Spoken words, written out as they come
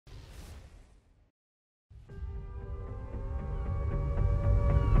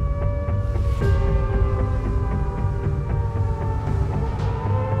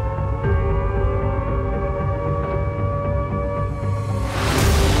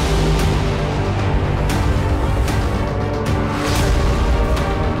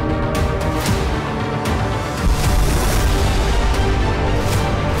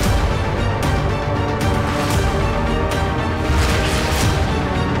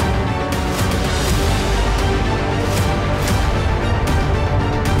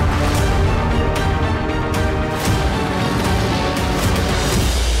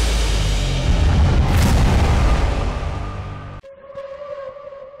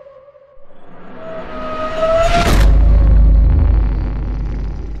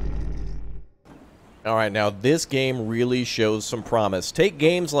Alright, now this game really shows some promise. Take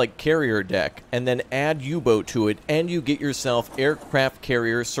games like Carrier Deck and then add U-Boat to it and you get yourself Aircraft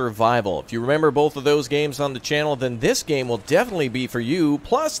Carrier Survival. If you remember both of those games on the channel, then this game will definitely be for you.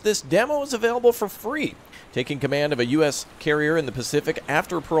 Plus, this demo is available for free. Taking command of a U.S. carrier in the Pacific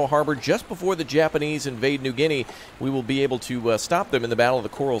after Pearl Harbor, just before the Japanese invade New Guinea, we will be able to stop them in the Battle of the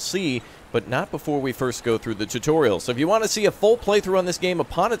Coral Sea, but not before we first go through the tutorial. So if you want to see a full playthrough on this game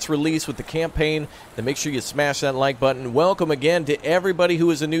upon its release with the campaign, then make sure you smash that like button. Welcome again to everybody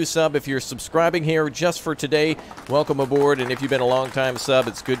who is a new sub. If you're subscribing here just for today, welcome aboard. And if you've been a long-time sub,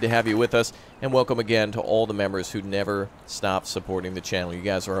 it's good to have you with us. And welcome again to all the members who never stop supporting the channel. You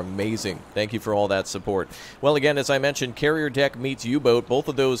guys are amazing. Thank you for all that support. Well, again, as I mentioned, Carrier Deck meets U-Boat. Both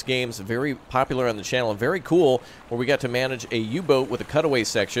of those games very popular on the channel and very cool, where we got to manage a U-Boat with a cutaway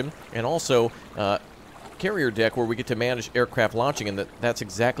section, and also Carrier Deck where we get to manage aircraft launching, and that's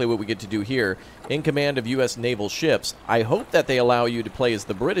exactly what we get to do here in command of U.S. naval ships. I hope that they allow you to play as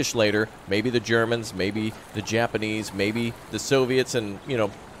the British later, maybe the Germans, maybe the Japanese, maybe the Soviets, and, you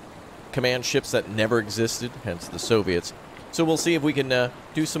know, command ships that never existed, hence the Soviets. So we'll see if we can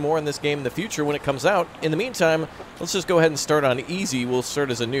do some more in this game in the future when it comes out. In the meantime, let's just go ahead and start on easy. We'll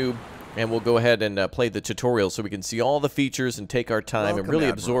start as a noob, and we'll go ahead and play the tutorial so we can see all the features and take our time and really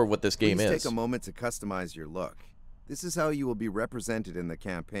absorb what this game is. Please take a moment to customize your look. This is how you will be represented in the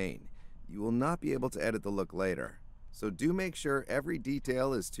campaign. You will not be able to edit the look later, so do make sure every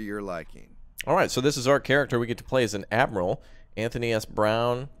detail is to your liking. All right, so this is our character. We get to play as an admiral, Anthony S.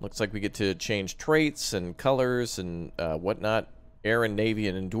 Brown. Looks like we get to change traits and colors and whatnot. Air and Navy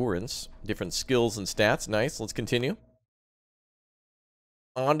and endurance. Different skills and stats. Nice. Let's continue.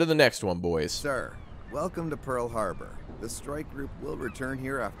 On to the next one, boys. Sir, welcome to Pearl Harbor. The strike group will return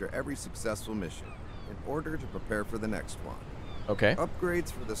here after every successful mission in order to prepare for the next one. Okay. Upgrades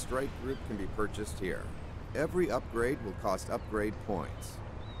for the strike group can be purchased here. Every upgrade will cost upgrade points.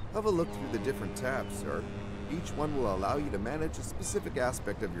 Have a look through the different tabs, sir. Each one will allow you to manage a specific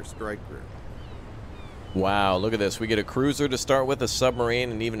aspect of your strike group. Wow, look at this. We get a cruiser to start with, a submarine,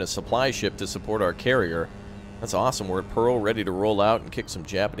 and even a supply ship to support our carrier. That's awesome. We're at Pearl, ready to roll out and kick some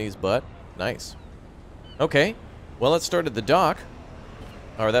Japanese butt. Nice. Okay. Well, let's start at the dock.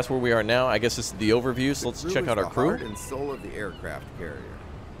 Or that's where we are now. I guess this is the overview, so let's check out our crew. The heart and soul of the aircraft carrier.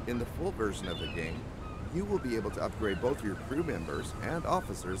 In the full version of the game, you will be able to upgrade both your crew members and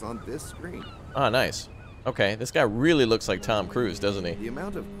officers on this screen. Ah, nice. Okay, this guy really looks like Tom Cruise, doesn't he? The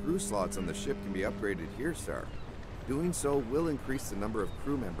amount of crew slots on the ship can be upgraded here, sir. Doing so will increase the number of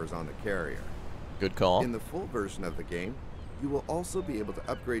crew members on the carrier. Good call. In the full version of the game, you will also be able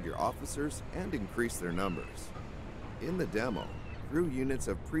to upgrade your officers and increase their numbers. In the demo, crew units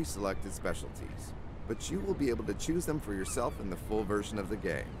have pre-selected specialties, but you will be able to choose them for yourself in the full version of the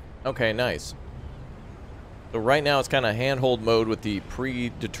game. Okay, nice. So right now it's kind of handhold mode with the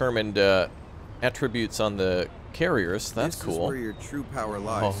predetermined attributes on the carriers. That's cool. This is where your true power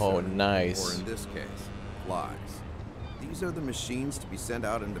lies. Oh, nice. Or in this case, lies. These are the machines to be sent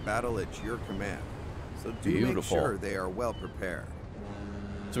out into battle at your command. So do make sure they are well prepared.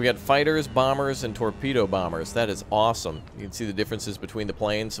 So we got fighters, bombers, and torpedo bombers. That is awesome. You can see the differences between the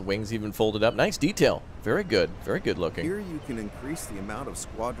planes. The wings even folded up. Nice detail. Very good. Very good looking. Here you can increase the amount of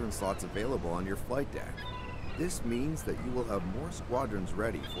squadron slots available on your flight deck. This means that you will have more squadrons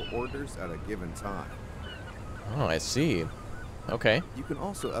ready for orders at a given time. Oh, I see. Okay. You can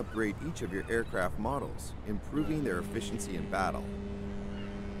also upgrade each of your aircraft models, improving their efficiency in battle.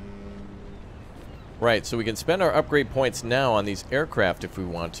 Right, so we can spend our upgrade points now on these aircraft if we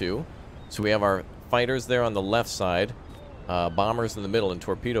want to. So we have our fighters there on the left side, bombers in the middle, and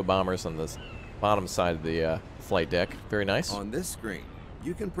torpedo bombers on the bottom side of the flight deck. Very nice. On this screen,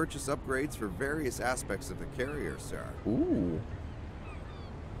 you can purchase upgrades for various aspects of the carrier, sir. Ooh.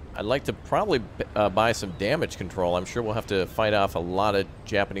 I'd like to probably buy some damage control. I'm sure we'll have to fight off a lot of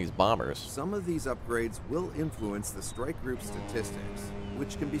Japanese bombers. Some of these upgrades will influence the strike group statistics,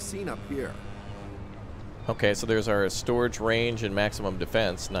 which can be seen up here. Okay, so there's our storage range and maximum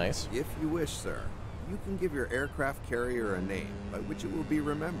defense. Nice. If you wish, sir, you can give your aircraft carrier a name by which it will be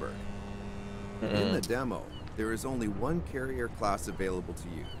remembered. In the demo, there is only one carrier class available to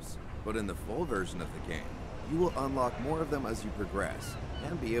use, but in the full version of the game, you will unlock more of them as you progress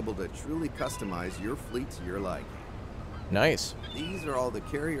and be able to truly customize your fleet to your liking. Nice. These are all the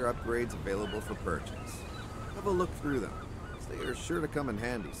carrier upgrades available for purchase. Have a look through them, as they are sure to come in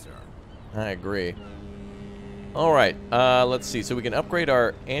handy, sir. I agree. All right, let's see. So we can upgrade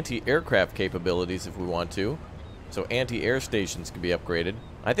our anti-aircraft capabilities if we want to. So anti-air stations can be upgraded.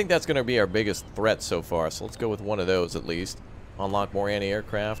 I think that's going to be our biggest threat so far, so let's go with one of those at least. Unlock more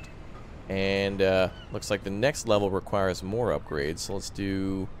anti-aircraft. And looks like the next level requires more upgrades. So let's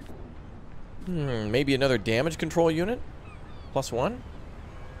do maybe another damage control unit. +1.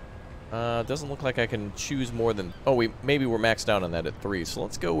 Doesn't look like I can choose more than... Oh, maybe we're maxed out on that at 3. So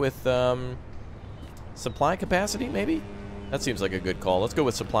let's go with supply capacity, maybe? That seems like a good call. Let's go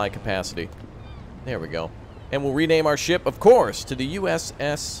with supply capacity. There we go. And we'll rename our ship, of course, to the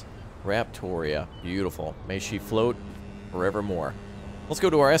USS Raptoria. Beautiful. May she float forevermore. Let's go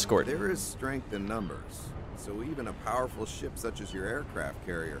to our escort. There is strength in numbers, so even a powerful ship such as your aircraft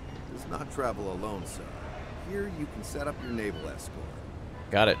carrier does not travel alone, sir. Here you can set up your naval escort.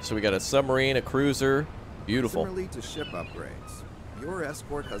 Got it. So we got a submarine, a cruiser. Beautiful. Similarly to ship upgrades, your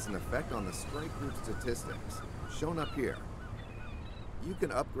escort has an effect on the strike group statistics, shown up here. You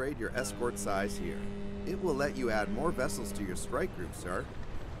can upgrade your escort size here. It will let you add more vessels to your strike group, sir.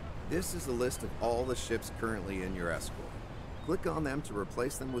 This is a list of all the ships currently in your escort. Click on them to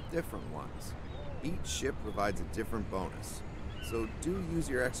replace them with different ones. Each ship provides a different bonus, so do use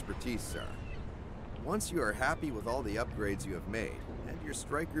your expertise, sir. Once you are happy with all the upgrades you have made, and your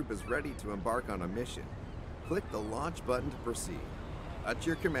strike group is ready to embark on a mission, click the launch button to proceed. At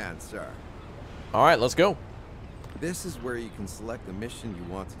your command, sir. Alright, let's go. This is where you can select the mission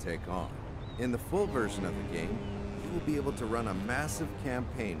you want to take on. In the full version of the game, you will be able to run a massive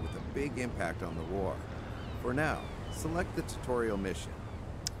campaign with a big impact on the war. For now, select the tutorial mission.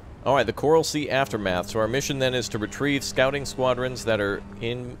 Alright, the Coral Sea Aftermath. So our mission then is to retrieve scouting squadrons that are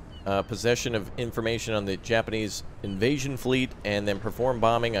in possession of information on the Japanese invasion fleet and then perform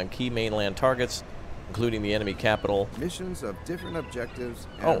bombing on key mainland targets, including the enemy capital. Missions of different objectives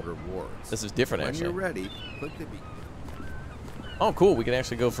and rewards. This is different, when actually. When you're ready, click the Oh, cool. We can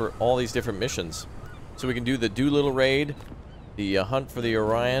actually go for all these different missions. So we can do the Doolittle Raid, the Hunt for the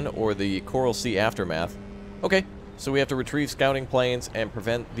Orion, or the Coral Sea Aftermath. Okay, so we have to retrieve scouting planes and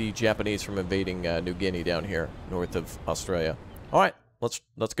prevent the Japanese from invading New Guinea down here, north of Australia. All right,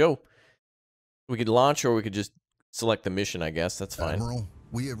 let's go. We could launch, or we could just select the mission, I guess. That's fine. Admiral,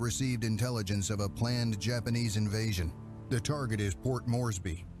 we have received intelligence of a planned Japanese invasion. The target is Port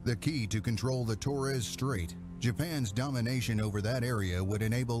Moresby, the key to control the Torres Strait. Japan's domination over that area would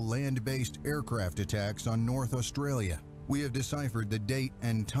enable land-based aircraft attacks on North Australia. We have deciphered the date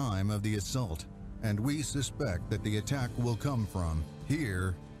and time of the assault, and we suspect that the attack will come from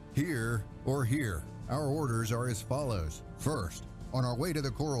here, here, or here. Our orders are as follows. First, on our way to the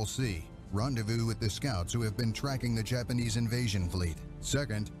Coral Sea, rendezvous with the scouts who have been tracking the Japanese invasion fleet.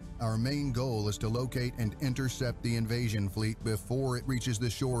 Second, our main goal is to locate and intercept the invasion fleet before it reaches the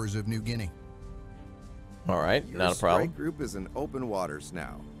shores of New Guinea. All right, not a problem. Your strike group is in open waters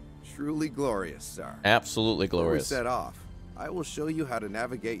now. Truly glorious, sir. Absolutely glorious. Before we set off, I will show you how to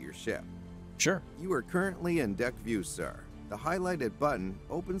navigate your ship. Sure. You are currently in deck view, sir. The highlighted button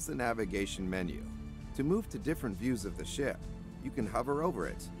opens the navigation menu. To move to different views of the ship, you can hover over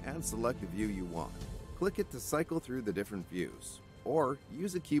it and select the view you want. Click it to cycle through the different views, or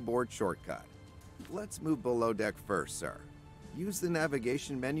use a keyboard shortcut. Let's move below deck first, sir. Use the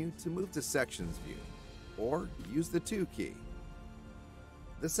navigation menu to move to sections view, or use the 2 key.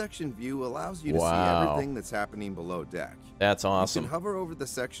 The section view allows you to see everything that's happening below deck. That's awesome. You can hover over the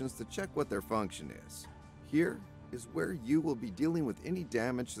sections to check what their function is. Here is where you will be dealing with any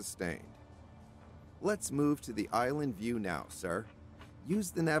damage sustained. Let's move to the island view now, sir. Use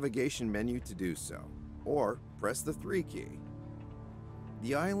the navigation menu to do so, or press the 3 key.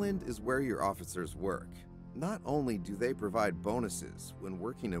 The island is where your officers work. Not only do they provide bonuses when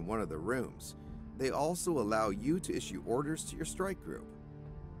working in one of the rooms, they also allow you to issue orders to your strike group.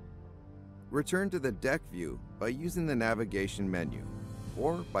 Return to the deck view by using the navigation menu,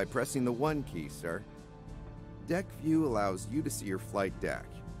 or by pressing the 1 key, sir. Deck view allows you to see your flight deck.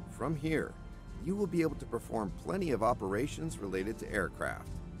 From here, you will be able to perform plenty of operations related to aircraft.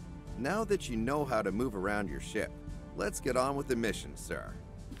 Now that you know how to move around your ship, let's get on with the mission, sir.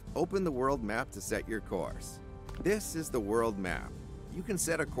 Open the world map to set your course. This is the world map. You can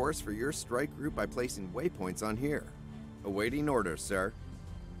set a course for your strike group by placing waypoints on here. Awaiting orders, sir.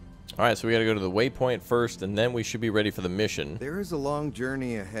 All right, so we got to go to the waypoint first, and then we should be ready for the mission. There is a long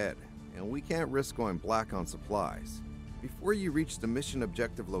journey ahead, and we can't risk going black on supplies. Before you reach the mission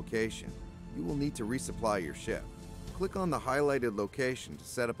objective location, you will need to resupply your ship. Click on the highlighted location to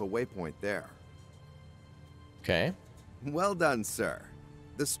set up a waypoint there. Okay. Well done, sir.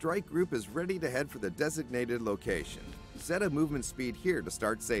 The strike group is ready to head for the designated location. Set a movement speed here to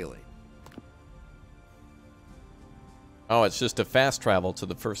start sailing. Oh, it's just a fast travel to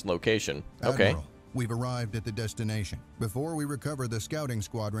the first location. Okay. Admiral, we've arrived at the destination. Before we recover the scouting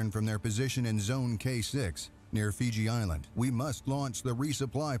squadron from their position in Zone K6, near Fiji Island. We must launch the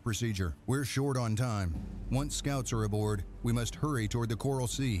resupply procedure. We're short on time. Once scouts are aboard, we must hurry toward the Coral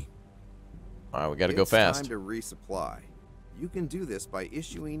Sea. All right, we got to go fast. It's time to resupply. You can do this by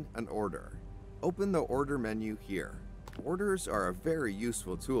issuing an order. Open the order menu here. Orders are a very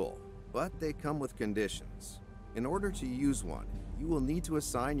useful tool, but they come with conditions. In order to use one, you will need to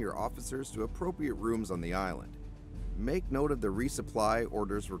assign your officers to appropriate rooms on the island. Make note of the resupply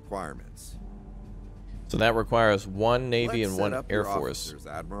order's requirements. So that requires one Navy Let's and one set up Air your Force. officers,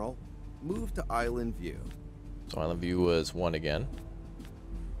 Admiral. Move to Island View. So Island View was 1 again.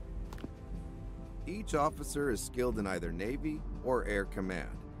 Each officer is skilled in either Navy or Air Command,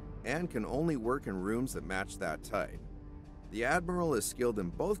 and can only work in rooms that match that type. The Admiral is skilled in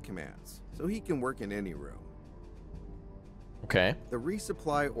both commands, so he can work in any room. Okay. The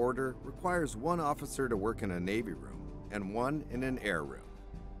resupply order requires one officer to work in a Navy room and one in an Air room.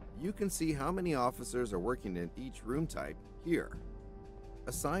 You can see how many officers are working in each room type here.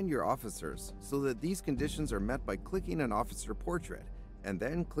 Assign your officers so that these conditions are met by clicking an officer portrait and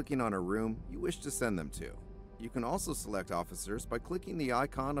then clicking on a room you wish to send them to. You can also select officers by clicking the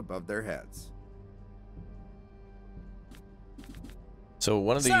icon above their heads. So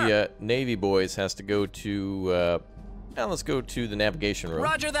one of the Navy boys has to go to, let's go to the navigation room.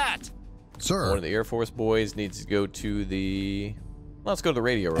 Roger that. Sir. One of the Air Force boys needs to go to the, let's go to the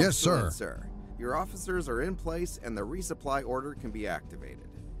radio room. Yes, sir. Excellent, sir. Your officers are in place and the resupply order can be activated.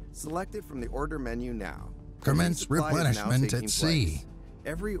 Select it from the order menu now. Commence Resupply is now replenishment taking at sea. place.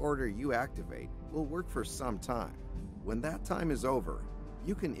 Every order you activate will work for some time. When that time is over,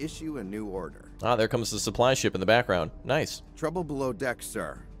 you can issue a new order. Ah, there comes the supply ship in the background. Nice. Trouble below deck,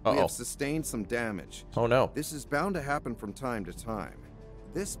 sir. We have sustained some damage. Oh no. This is bound to happen from time to time.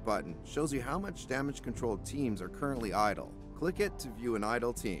 This button shows you how much damage control teams are currently idle. Click it to view an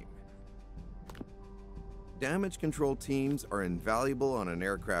idle team. Damage control teams are invaluable on an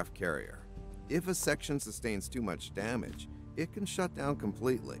aircraft carrier. If a section sustains too much damage, it can shut down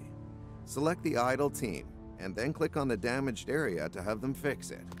completely. Select the idle team and then click on the damaged area to have them fix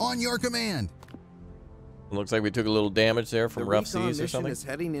it. On your command. Looks like we took a little damage there from rough seas or something. The recon mission is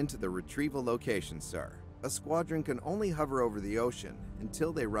heading into the retrieval location, sir. A squadron can only hover over the ocean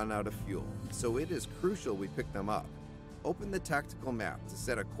until they run out of fuel, so it is crucial we pick them up. Open the tactical map to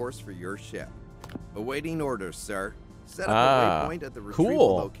set a course for your ship. Awaiting orders, sir. Set up a waypoint at the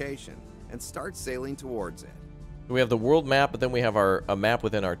retrieval location and start sailing towards it. We have the world map, but then we have a map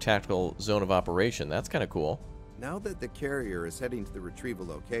within our tactical zone of operation. That's kind of cool. Now that the carrier is heading to the retrieval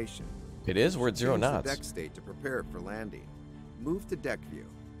location, it is. We're at 0 knots. The deck state to prepare it for landing. Move to deck view.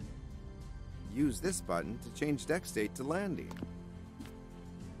 Use this button to change deck state to landing.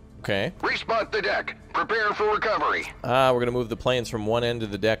 Okay. Respot the deck. Prepare for recovery. We're going to move the planes from one end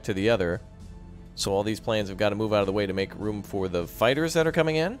of the deck to the other. So all these planes have got to move out of the way to make room for the fighters that are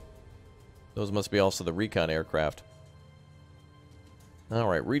coming in. Those must be also the recon aircraft.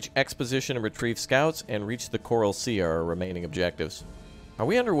 Alright, reach X position and retrieve scouts, and reach the Coral Sea are our remaining objectives. Are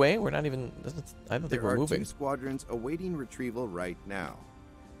we underway? We're not even... I don't think we're moving. There are 2 squadrons awaiting retrieval right now.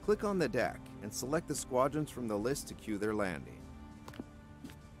 Click on the deck and select the squadrons from the list to cue their landing.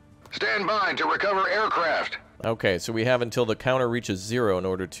 Stand by to recover aircraft. Okay, so we have until the counter reaches 0 in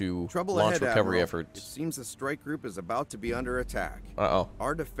order to launch recovery Admiral. efforts. It seems the strike group is about to be under attack. Uh-oh.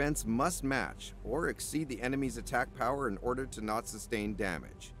 Our defense must match or exceed the enemy's attack power in order to not sustain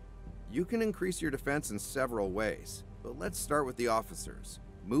damage. You can increase your defense in several ways, but let's start with the officers.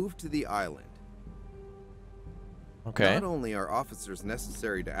 Move to the island. Okay. Not only are officers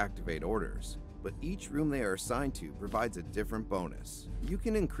necessary to activate orders, but each room they are assigned to provides a different bonus. You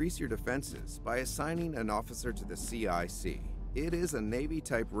can increase your defenses by assigning an officer to the CIC. It is a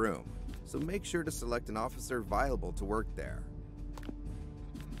Navy-type room, so make sure to select an officer viable to work there.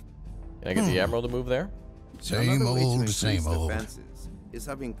 Can I get the Admiral to move there? Same Another way to old, increase same old. defenses is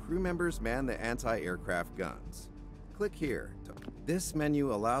having crew members man the anti-aircraft guns. Click here. This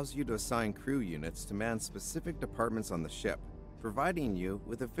menu allows you to assign crew units to man specific departments on the ship, providing you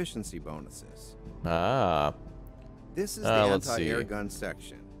with efficiency bonuses. Ah. This is the anti-air gun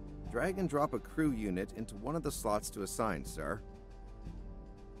section. Drag and drop a crew unit into one of the slots to assign, sir.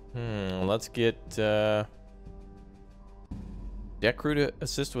 Let's get deck crew to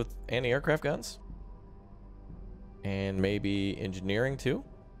assist with anti-aircraft guns. And maybe engineering too.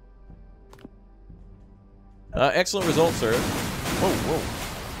 Excellent results, sir.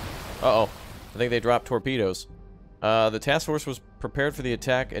 Whoa. Uh-oh. I think they dropped torpedoes. The task force was prepared for the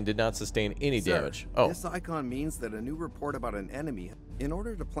attack and did not sustain any damage. Oh. This icon means that a new report about an enemy. In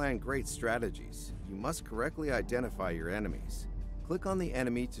order to plan great strategies, you must correctly identify your enemies. Click on the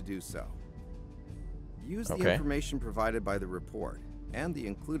enemy to do so. Use the Okay. information provided by the report and the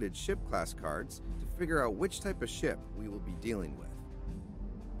included ship class cards to figure out which type of ship we will be dealing with.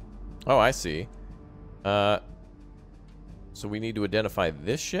 Oh, I see. So we need to identify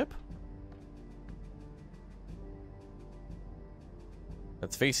this ship?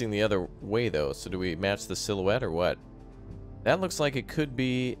 That's facing the other way, though. So do we match the silhouette or what? That looks like it could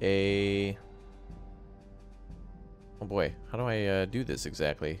be a... Oh boy, how do I do this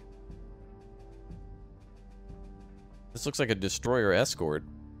exactly? This looks like a destroyer escort.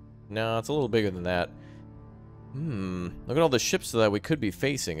 No, it's a little bigger than that. Look at all the ships that we could be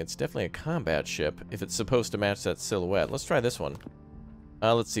facing. It's definitely a combat ship if it's supposed to match that silhouette. Let's try this one.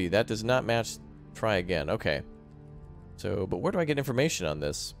 Let's see. That does not match. Try again. Okay. So, but where do I get information on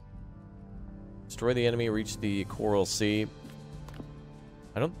this? Destroy the enemy, reach the Coral Sea.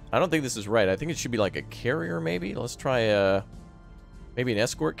 I don't think this is right. I think it should be like a carrier, maybe. Let's try maybe an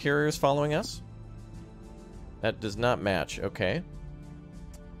escort carrier is following us. That does not match. Okay.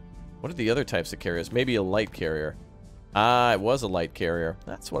 What are the other types of carriers? Maybe a light carrier. Ah, it was a light carrier.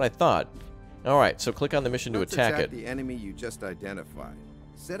 That's what I thought. All right, so click on the mission to attack it. The enemy you just identified.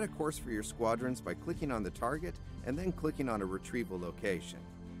 Set a course for your squadrons by clicking on the target and then clicking on a retrieval location.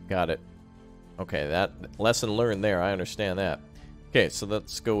 Got it. Okay, that lesson learned there. I understand that. Okay, so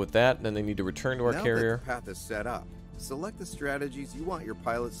let's go with that. Then they need to return to our carrier. Now that the path is set up, select the strategies you want your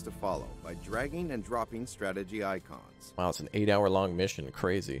pilots to follow by dragging and dropping strategy icons. Wow, it's an 8-hour-long mission.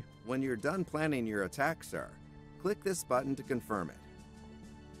 Crazy. When you're done planning your attack, sir, click this button to confirm it.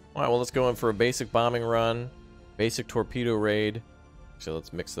 All right, well, let's go in for a basic bombing run, basic torpedo raid. So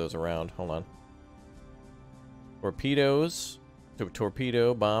let's mix those around. Hold on. Torpedoes to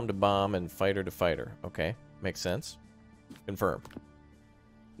torpedo, bomb to bomb, and fighter to fighter. Okay, makes sense. Confirm.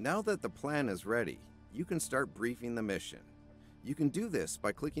 Now that the plan is ready, you can start briefing the mission. You can do this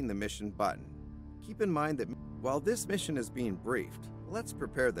by clicking the mission button. Keep in mind that while this mission is being briefed, let's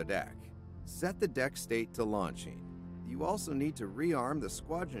prepare the deck. Set the deck state to launching. You also need to rearm the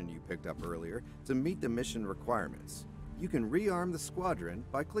squadron you picked up earlier to meet the mission requirements. You can rearm the squadron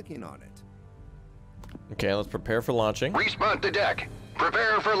by clicking on it. Okay, let's prepare for launching. Respond the deck.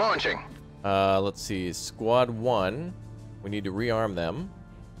 Prepare for launching. Let's see. Squad 1. We need to rearm them.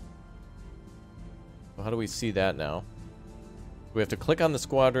 Well, how do we see that now? We have to click on the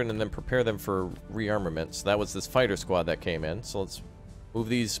squadron and then prepare them for rearmament. So that was this fighter squad that came in. So let's move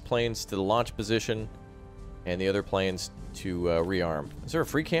these planes to the launch position and the other planes to rearm. Is there a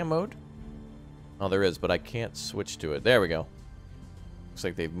free cam mode? Oh, there is, but I can't switch to it. There we go. Looks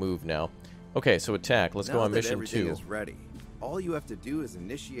like they've moved now. Okay, so attack. Let's go on mission 2. Now that everything is ready, all you have to do is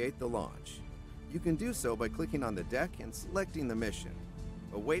initiate the launch. You can do so by clicking on the deck and selecting the mission.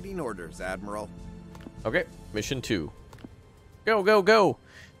 Awaiting orders, Admiral. Okay, mission 2. Go, go, go!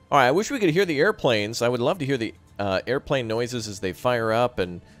 Alright, I wish we could hear the airplanes. I would love to hear the airplane noises as they fire up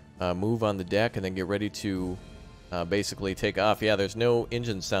and move on the deck and then get ready to basically take off. Yeah, there's no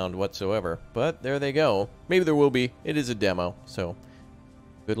engine sound whatsoever, but there they go. Maybe there will be. It is a demo, so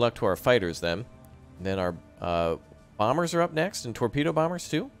good luck to our fighters then. And then our bombers are up next, and torpedo bombers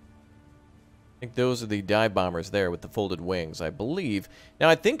too. I think those are the dive bombers there with the folded wings, I believe. Now,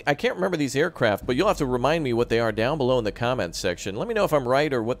 I can't remember these aircraft, but you'll have to remind me what they are down below in the comments section. Let me know if I'm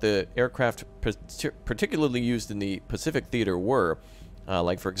right or what the aircraft particularly used in the Pacific Theater were.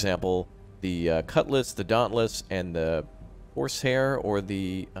 Like, for example, the Cutlass, the Dauntless, and the Horsehair, or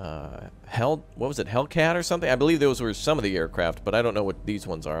the what was it, Hellcat or something? I believe those were some of the aircraft, but I don't know what these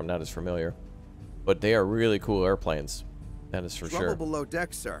ones are. I'm not as familiar. But they are really cool airplanes. That is for sure. Trouble below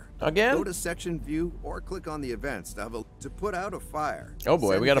deck, sir. Again? Go to section view or click on the events to put out a fire. Oh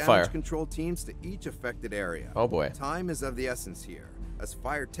boy, we got a fire. Send damage control teams to each affected area. Oh boy. Time is of the essence here, as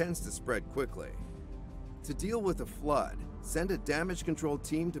fire tends to spread quickly. To deal with a flood, send a damage control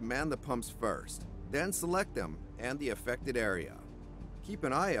team to man the pumps first. Then select them and the affected area. Keep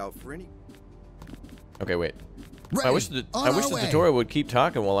an eye out for any... Okay, wait. Ready. I wish the tutorial would keep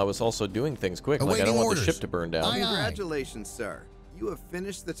talking while I was also doing things quick. Like, I don't want the ship to burn down. Aye, aye. Congratulations, sir. You have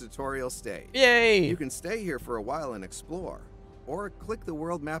finished the tutorial stage. Yay! You can stay here for a while and explore, or click the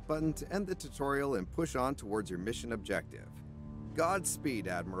world map button to end the tutorial and push on towards your mission objective. Godspeed,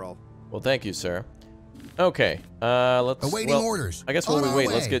 Admiral. Well, thank you, sir. Okay, let's... Awaiting orders. I guess while On we our wait,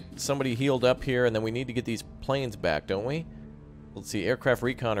 way. let's get somebody healed up here, and then we need to get these planes back, don't we? Let's see, aircraft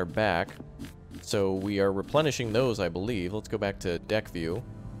recon are back. So we are replenishing those, I believe. Let's go back to deck view.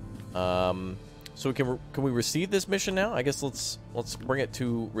 So can we receive this mission now? I guess let's bring it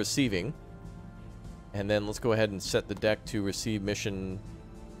to receiving. And then let's go ahead and set the deck to receive mission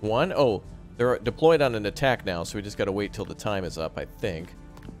 1. Oh, they're deployed on an attack now, so we just got to wait till the time is up, I think.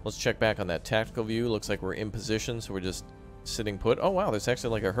 Let's check back on that tactical view. Looks like we're in position, so we're just sitting put. Oh, wow, there's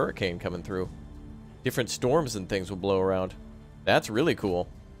actually like a hurricane coming through. Different storms and things will blow around. That's really cool.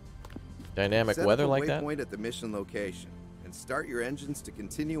 Dynamic weather like that. Set up a waypoint at the mission location and start your engines to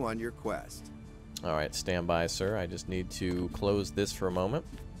continue on your quest. All right, stand by, sir. I just need to close this for a moment.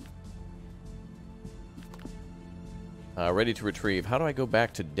 Ready to retrieve. How do I go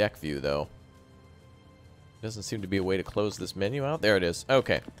back to deck view, though? Doesn't seem to be a way to close this menu out. There it is.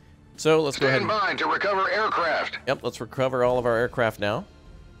 Okay. So let's go ahead and... Stand by to recover aircraft. Yep, let's recover all of our aircraft now.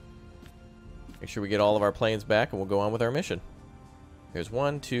 Make sure we get all of our planes back, and we'll go on with our mission. Here's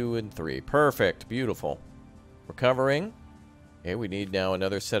 1, 2, and 3. Perfect. Beautiful. Recovering. Okay, we need now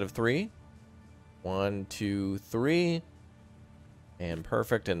another set of 3. 1, 2, 3. And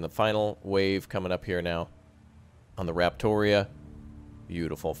perfect. And the final wave coming up here now on the Raptoria.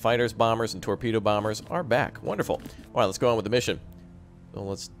 Beautiful. Fighters, bombers, and torpedo bombers are back. Wonderful. All right, let's go on with the mission. So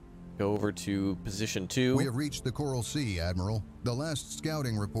let's go over to position 2. We have reached the Coral Sea, Admiral. The last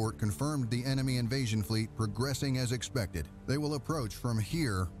scouting report confirmed the enemy invasion fleet progressing as expected. They will approach from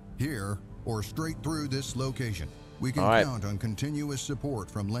here, or straight through this location. We can count on continuous support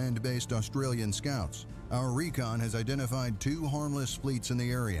from land-based Australian scouts. Our recon has identified 2 harmless fleets in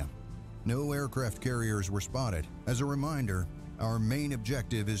the area. No aircraft carriers were spotted. As a reminder, our main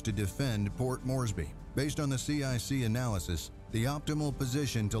objective is to defend Port Moresby. Based on the CIC analysis, the optimal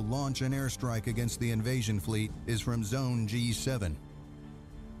position to launch an airstrike against the invasion fleet is from Zone G7.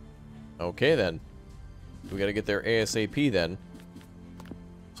 Okay, then. We gotta get there ASAP, then.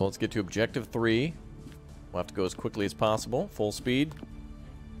 So let's get to Objective 3. We'll have to go as quickly as possible. Full speed.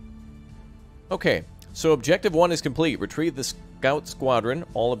 Okay, so Objective 1 is complete. Retrieve the Scout Squadron.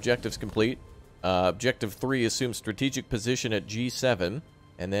 All objectives complete. Objective 3 assumes strategic position at G7.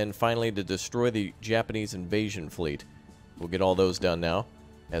 And then finally to destroy the Japanese invasion fleet. We'll get all those done now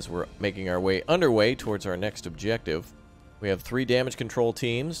as we're making our way underway towards our next objective. We have 3 damage control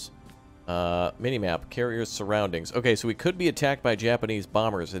teams. Minimap, carriers surroundings. Okay, so we could be attacked by Japanese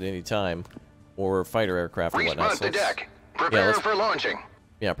bombers at any time. Or fighter aircraft or whatnot. Respot the deck. Prepare for launching.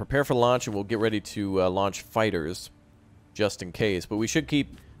 Yeah, prepare for launch, and we'll get ready to launch fighters just in case. But we should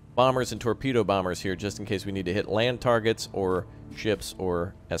keep bombers and torpedo bombers here just in case we need to hit land targets or ships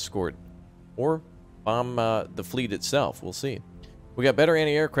or escort. Or bomb the fleet itself. We'll see. We got better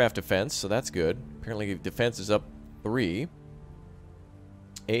anti-aircraft defense, so that's good. Apparently defense is up 3.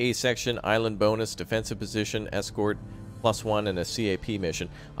 AA section, island bonus, defensive position, escort, +1, and a CAP mission.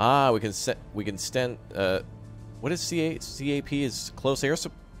 Ah, we can send. What is CAP? Is close air?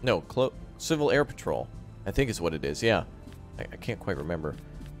 No, civil air patrol. I think is what it is. Yeah, I can't quite remember.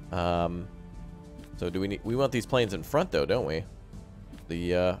 So do we want these planes in front though, don't we?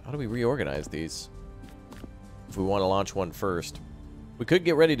 How do we reorganize these? If we want to launch one first, we could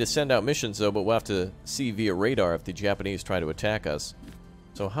get ready to send out missions though, but we'll have to see via radar if the Japanese try to attack us.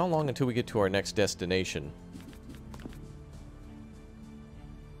 So how long until we get to our next destination?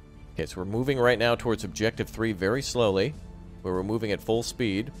 Okay, so we're moving right now towards Objective 3 very slowly, where we're moving at full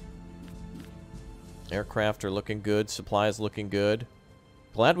speed. Aircraft are looking good, supplies looking good.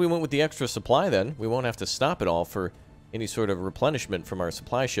 Glad we went with the extra supply then. We won't have to stop at all for any sort of replenishment from our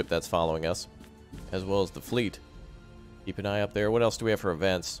supply ship that's following us, as well as the fleet. Keep an eye up there. What else do we have for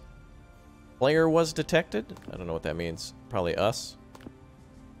events? Player was detected? I don't know what that means. Probably us.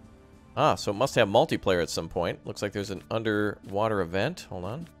 Ah, so it must have multiplayer at some point. Looks like there's an underwater event. Hold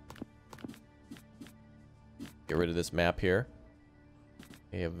on. Get rid of this map here.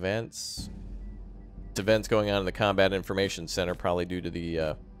 Okay, events. It's events going on in the Combat Information Center, probably due to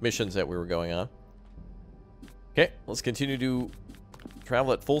the missions that we were going on. Okay, let's continue to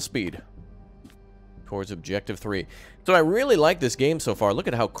travel at full speed towards Objective 3. So I really like this game so far. Look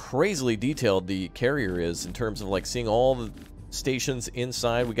at how crazily detailed the carrier is in terms of like seeing all the stations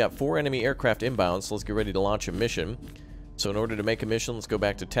inside. We got 4 enemy aircraft inbound, so let's get ready to launch a mission. So in order to make a mission, let's go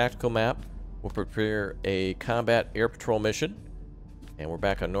back to tactical map. We'll prepare a combat air patrol mission. And we're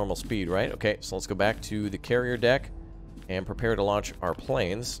back on normal speed, right? Okay, so let's go back to the carrier deck and prepare to launch our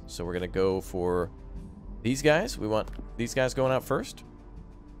planes. So we're going to go for these guys. We want these guys going out first.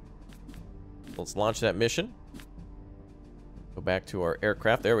 Let's launch that mission. Go back to our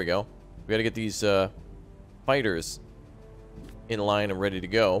aircraft. There we go. We got to get these fighters in line and ready to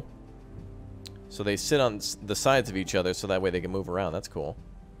go. So they sit on the sides of each other so that way they can move around. That's cool.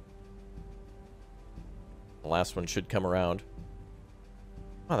 The last one should come around.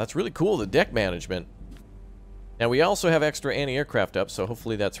 Oh, that's really cool, the deck management. Now, we also have extra anti-aircraft up, so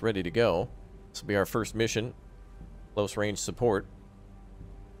hopefully that's ready to go. This will be our first mission. Close range support.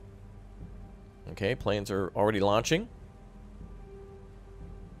 Okay, planes are already launching.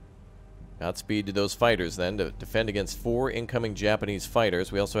 Godspeed to those fighters, then, to defend against 4 incoming Japanese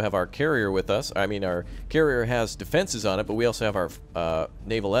fighters. We also have our carrier with us. I mean, our carrier has defenses on it, but we also have our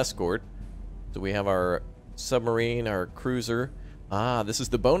naval escort. So we have our submarine, our cruiser. Ah, this is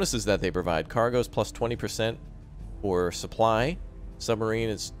the bonuses that they provide. Cargo's plus 20% for supply. Submarine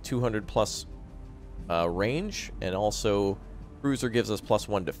is 200 plus range, and also cruiser gives us plus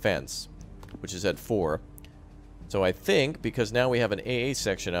 1 defense, which is at 4. So I think, because now we have an AA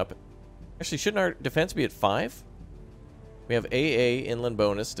section up, actually, shouldn't our defense be at 5? We have AA, inland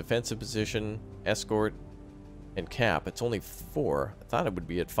bonus, defensive position, escort, and cap. It's only 4. I thought it would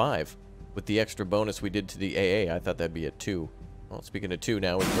be at 5. With the extra bonus we did to the AA, I thought that'd be at 2. Well, speaking of 2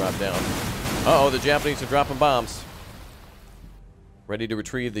 now, we drop down. Uh-oh, the Japanese are dropping bombs. Ready to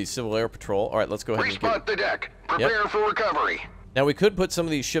retrieve the Civil Air Patrol. All right, let's go ahead and Respot the deck. Prepare for recovery. Now, we could put some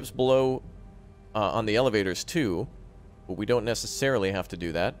of these ships below on the elevators, too, but we don't necessarily have to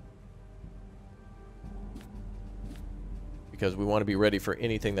do that, because we want to be ready for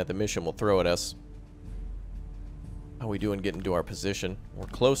anything that the mission will throw at us. How are we doing getting to our position? We're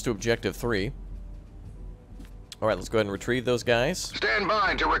close to Objective 3. All right, let's go ahead and retrieve those guys. Stand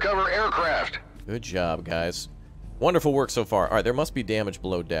by to recover aircraft. Good job, guys. Wonderful work so far. All right, there must be damage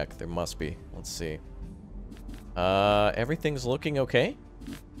below deck. There must be. Let's see. Everything's looking okay.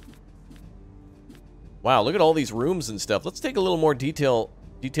 Wow, look at all these rooms and stuff. Let's take a little more detailed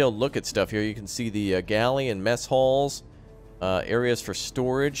look at stuff here. You can see the galley and mess halls, areas for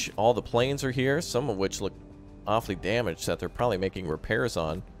storage. All the planes are here, some of which look awfully damaged that they're probably making repairs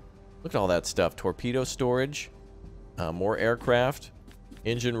on. Look at all that stuff. Torpedo storage, more aircraft,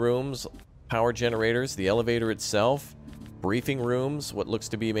 engine rooms, power generators, the elevator itself, briefing rooms, what looks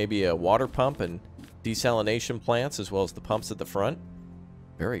to be maybe a water pump and desalination plants, as well as the pumps at the front.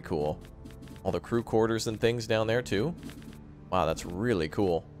 Very cool. All the crew quarters and things down there too. Wow, that's really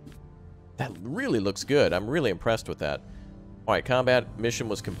cool. That really looks good. I'm really impressed with that. All right, combat mission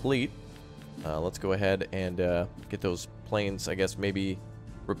was complete. Let's go ahead and get those planes, I guess, maybe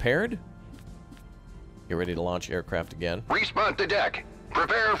repaired. Get ready to launch aircraft again. Respot the deck.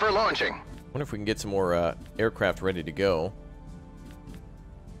 Prepare for launching. Wonder if we can get some more aircraft ready to go.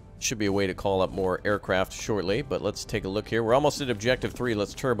 Should be a way to call up more aircraft shortly, but let's take a look here. We're almost at Objective 3.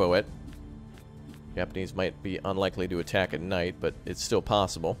 Let's turbo it. Japanese might be unlikely to attack at night, but it's still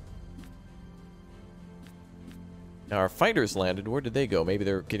possible. Now, our fighters landed. Where did they go? Maybe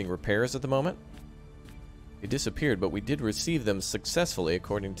they're getting repairs at the moment? They disappeared, but we did receive them successfully,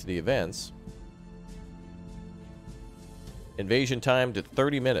 according to the events. Invasion time to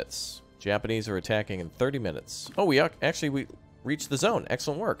 30 minutes. Japanese are attacking in 30 minutes. Oh, we reached the zone.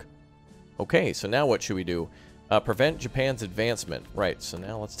 Excellent work. Okay, so now what should we do? Prevent Japan's advancement. Right, so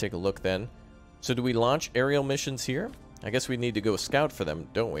now let's take a look then. So do we launch aerial missions here? I guess we need to go scout for them,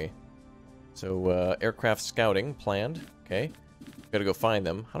 don't we? So, aircraft scouting planned. Okay. Gotta go find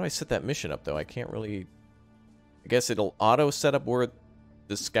them. How do I set that mission up, though? I can't really... I guess it'll auto set up where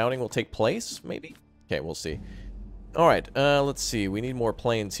the scouting will take place, maybe? Okay, we'll see. Alright, let's see. We need more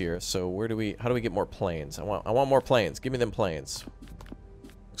planes here. So, how do we get more planes? I want more planes. Give me them planes.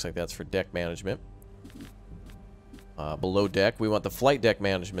 Looks like that's for deck management. Below deck. We want the flight deck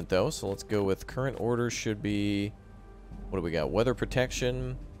management, though. So, let's go with current order should be... What do we got? Weather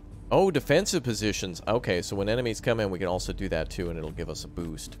protection... Oh, defensive positions. Okay, so when enemies come in, we can also do that too, and it'll give us a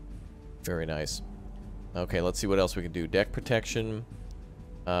boost. Very nice. Okay, let's see what else we can do. Deck protection,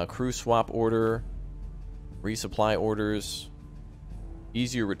 crew swap order, resupply orders,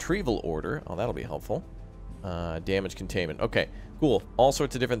 easier retrieval order. Oh, that'll be helpful. Damage containment. Okay, cool. All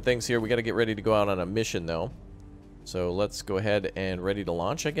sorts of different things here. We got to get ready to go out on a mission, though. So let's go ahead and ready to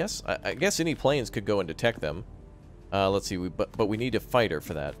launch, I guess. I guess any planes could go and detect them. Let's see, but we need a fighter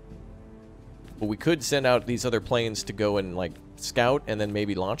for that. But we could send out these other planes to go and, like, scout and then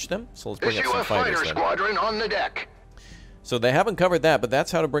maybe launch them. So let's bring up some fighters then. Squadron on the deck. So they haven't covered that, but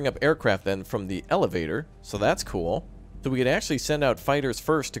that's how to bring up aircraft then from the elevator. So that's cool. So we could actually send out fighters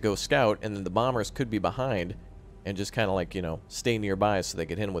first to go scout, and then the bombers could be behind and just kind of, like, you know, stay nearby so they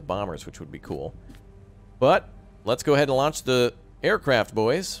get hit with bombers, which would be cool. But let's go ahead and launch the aircraft,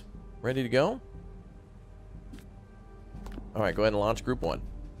 boys. Ready to go? All right, go ahead and launch Group 1.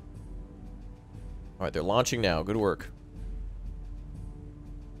 All right, they're launching now. Good work.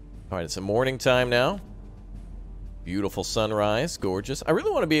 All right, it's a morning time now. Beautiful sunrise. Gorgeous. I really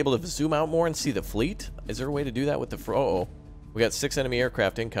want to be able to zoom out more and see the fleet. Is there a way to do that with the... Uh-oh. We got 6 enemy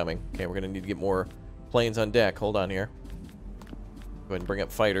aircraft incoming. Okay, we're going to need to get more planes on deck. Hold on here. Go ahead and bring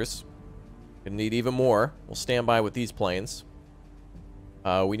up fighters. Gonna need even more. We'll stand by with these planes.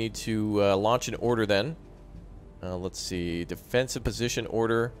 We need to launch an order then. Let's see. Defensive position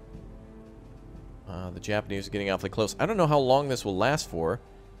order. The Japanese are getting awfully close. I don't know how long this will last for.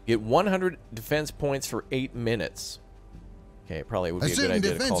 Get 100 defense points for 8 minutes. Okay, probably would be a good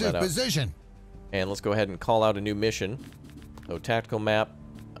idea to call that out. Position. And let's go ahead and call out a new mission. So, tactical map.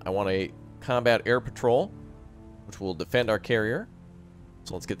 I want a combat air patrol, which will defend our carrier.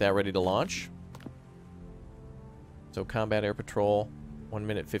 So let's get that ready to launch. So, combat air patrol, 1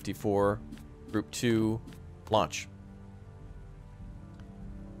 minute 54, group 2, launch.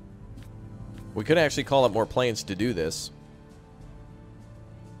 We could actually call up more planes to do this.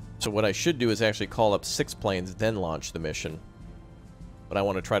 So what I should do is actually call up 6 planes, then launch the mission. But I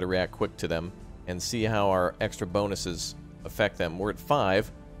want to try to react quick to them and see how our extra bonuses affect them. We're at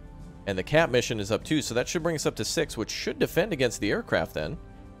 5, and the cap mission is up 2, so that should bring us up to 6, which should defend against the aircraft then.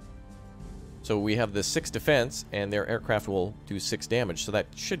 So we have the 6 defense, and their aircraft will do 6 damage, so that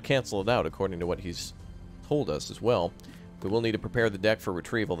should cancel it out according to what he's told us as well. We will need to prepare the deck for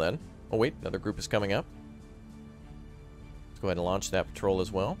retrieval then. Oh wait, another group is coming up. Let's go ahead and launch that patrol as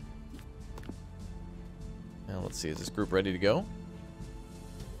well. Now let's see, is this group ready to go?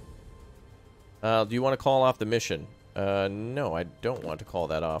 Do you want to call off the mission? No, I don't want to call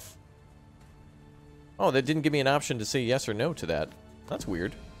that off. Oh, that didn't give me an option to say yes or no to that. That's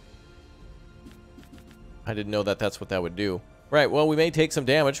weird. I didn't know that that's what that would do. Right, well, we may take some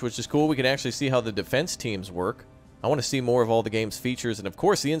damage, which is cool. We can actually see how the defense teams work. I want to see more of all the game's features, and of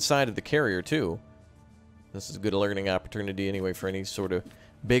course the inside of the carrier too. This is a good learning opportunity anyway for any sort of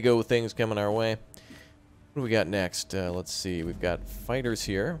big O things coming our way. What do we got next? Let's see. We've got fighters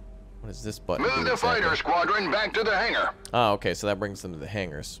here. What is this button? Move the fighter squadron back to the hangar. Ah, okay, so that brings them to the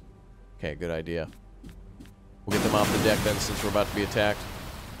hangars. Okay, good idea. We'll get them off the deck then, since we're about to be attacked.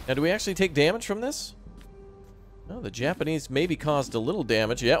 Now, do we actually take damage from this? No, the Japanese maybe caused a little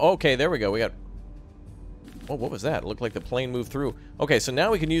damage. Yeah, okay, there we go. We got... Oh, what was that? It looked like the plane moved through. Okay, so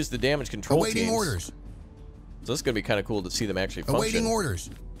now we can use the damage control teams. Awaiting orders. So this is going to be kind of cool to see them actually function. Awaiting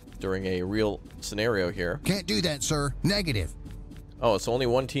orders. During a real scenario here. Can't do that, sir. Negative. Oh, so only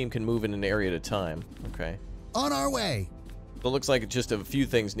one team can move in an area at a time. Okay. On our way. So it looks like just a few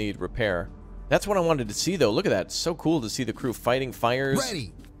things need repair. That's what I wanted to see, though. Look at that. It's so cool to see the crew fighting fires.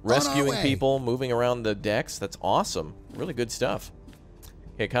 Ready. Rescuing people, moving around the decks. That's awesome. Really good stuff.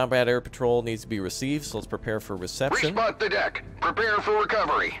 Okay, combat air patrol needs to be received, so let's prepare for reception. Respot the deck. Prepare for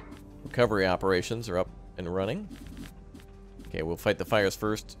recovery. Recovery operations are up and running. Okay, we'll fight the fires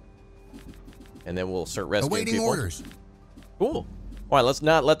first, and then we'll start rescuing Awaiting people. orders. Cool. All right, let's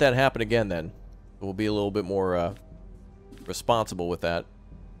not let that happen again then. We'll be a little bit more responsible with that.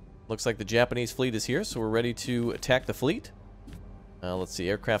 Looks like the Japanese fleet is here, so we're ready to attack the fleet. Let's see,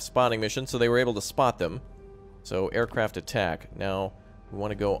 aircraft spotting mission. So they were able to spot them. So aircraft attack. Now we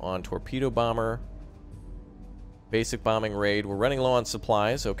want to go on torpedo bomber, basic bombing raid. We're running low on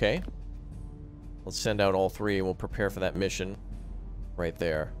supplies. Okay. Let's send out all 3 and we'll prepare for that mission right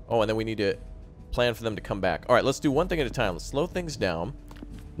there. Oh, and then we need to plan for them to come back. All right, let's do one thing at a time. Let's slow things down.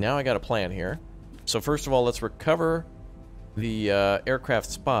 Now I got a plan here. So first of all, let's recover the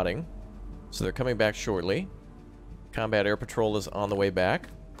aircraft spotting. So they're coming back shortly. Combat air patrol is on the way back.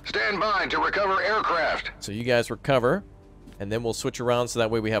 Stand by to recover aircraft. So you guys recover, and then we'll switch around so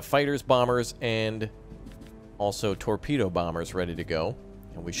that way we have fighters, bombers, and also torpedo bombers ready to go.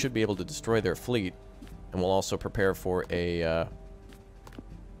 And we should be able to destroy their fleet. And we'll also prepare for a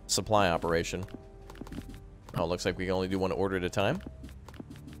supply operation. Oh, it looks like we can only do one order at a time.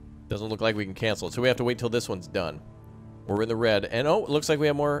 Doesn't look like we can cancel it, so we have to wait till this one's done. We're in the red, and oh, it looks like we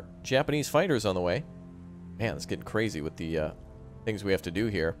have more Japanese fighters on the way. Man, it's getting crazy with the things we have to do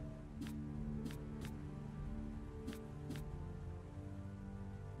here.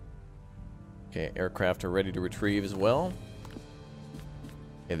 Okay, aircraft are ready to retrieve as well.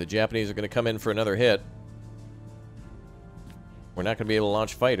 Okay, the Japanese are going to come in for another hit. We're not going to be able to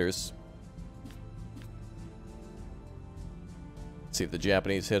launch fighters. Let's see if the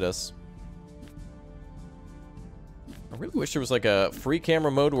Japanese hit us. I really wish there was like a free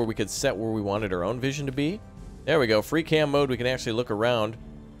camera mode where we could set where we wanted our own vision to be. There we go, free cam mode. We can actually look around,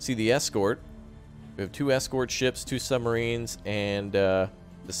 see the escort. We have 2 escort ships, 2 submarines, and the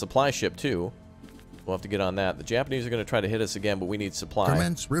supply ship too. We'll have to get on that. The Japanese are going to try to hit us again, but we need supply.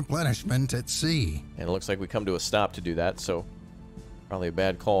 Commence replenishment at sea. And it looks like we come to a stop to do that, so probably a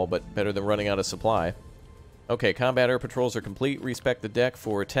bad call, but better than running out of supply. Okay, combat air patrols are complete. Respec the deck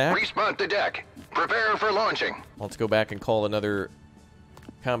for attack. Respot the deck. Prepare for launching. Let's go back and call another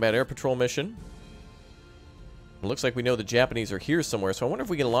combat air patrol mission. It looks like we know the Japanese are here somewhere, so I wonder if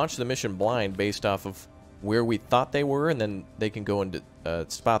we can launch the mission blind based off of where we thought they were, and then they can go and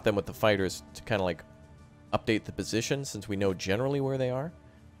spot them with the fighters to kind of like update the position since we know generally where they are.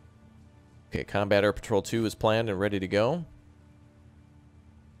 Okay, Combat Air Patrol 2 is planned and ready to go.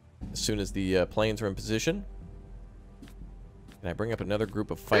 As soon as the planes are in position. Can I bring up another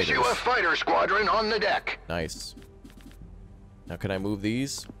group of fighters? Issue a fighter squadron on the deck. Nice. Now can I move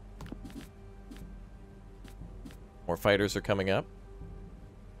these? More fighters are coming up.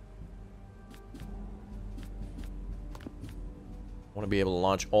 I want to be able to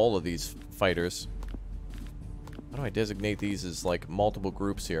launch all of these fighters. How do I designate these as like multiple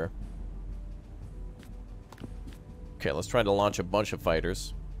groups here? Okay, let's try to launch a bunch of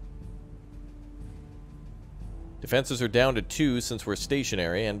fighters. Defenses are down to 2 since we're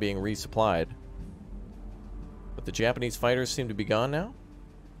stationary and being resupplied. But the Japanese fighters seem to be gone now?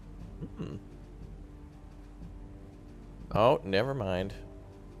 Oh, never mind.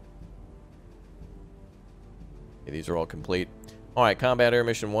 Okay, these are all complete. Alright, Combat Air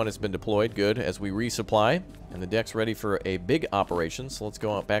Mission 1 has been deployed. Good. As we resupply, and the deck's ready for a big operation. So let's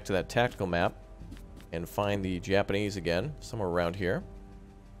go out back to that tactical map and find the Japanese again, somewhere around here.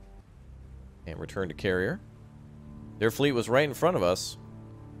 And return to carrier. Their fleet was right in front of us.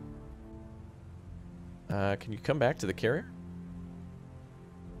 Can you come back to the carrier?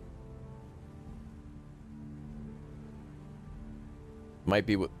 Might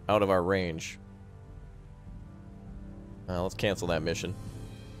be out of our range. Let's cancel that mission.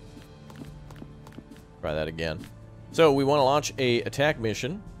 Try that again. So we want to launch a attack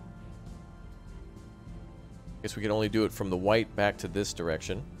mission. Guess we can only do it from the white back to this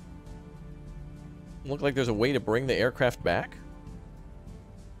direction. Look like there's a way to bring the aircraft back.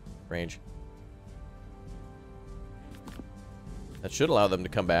 Range. That should allow them to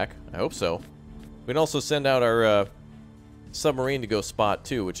come back. I hope so. We can also send out our submarine to go spot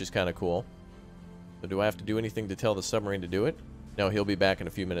too, which is kind of cool. So do I have to do anything to tell the submarine to do it? No, he'll be back in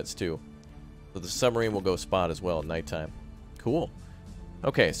a few minutes too. So the submarine will go spot as well at nighttime. Cool.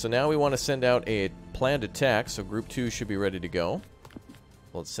 Okay, so now we want to send out a planned attack, so Group 2 should be ready to go.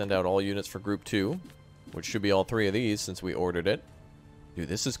 Let's send out all units for Group 2, which should be all 3 of these since we ordered it. Dude,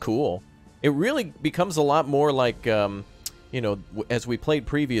 this is cool. It really becomes a lot more like, you know, as we played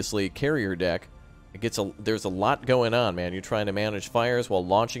previously, carrier deck. There's a lot going on, man. You're trying to manage fires while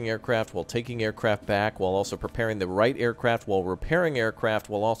launching aircraft, while taking aircraft back, while also preparing the right aircraft, while repairing aircraft,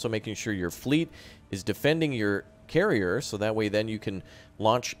 while also making sure your fleet is defending your carrier, so that way then you can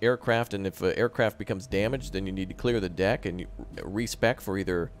launch aircraft, and if an aircraft becomes damaged, then you need to clear the deck and respec for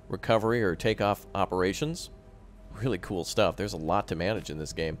either recovery or takeoff operations. Really cool stuff. There's a lot to manage in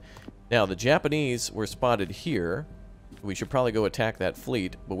this game. Now, the Japanese were spotted here. We should probably go attack that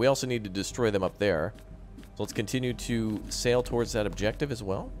fleet, but we also need to destroy them up there. So let's continue to sail towards that objective as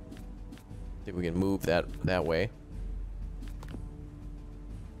well. I think we can move that way.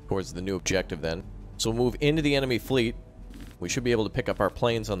 Towards the new objective then. So we'll move into the enemy fleet. We should be able to pick up our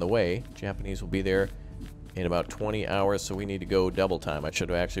planes on the way. Japanese will be there in about 20 hours, so we need to go double time. I should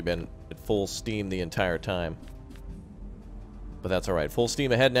have actually been at full steam the entire time. But that's alright. Full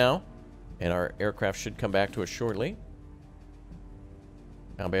steam ahead now, and our aircraft should come back to us shortly.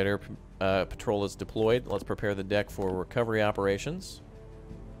 Combat Air Patrol is deployed. Let's prepare the deck for recovery operations.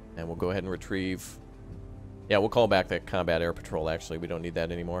 And we'll go ahead and retrieve... Yeah, we'll call back that Combat Air Patrol, actually. We don't need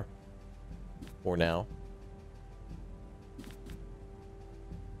that anymore. For now.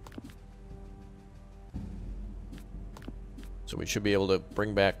 So we should be able to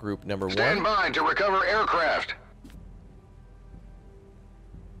bring back group number 1. Stand by to recover aircraft.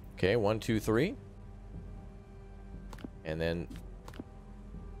 Okay, 1, 2, 3. And then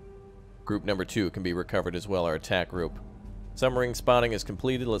group number 2 can be recovered as well, our attack group. Submarine spotting is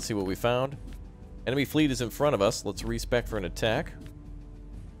completed. Let's see what we found. Enemy fleet is in front of us. Let's respec for an attack.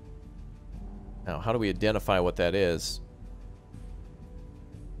 Now, how do we identify what that is?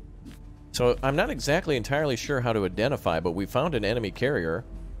 So, I'm not exactly entirely sure how to identify, but we found an enemy carrier.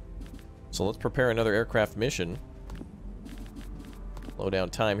 So let's prepare another aircraft mission. Slow down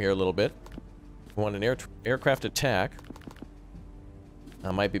time here a little bit. We want an aircraft attack.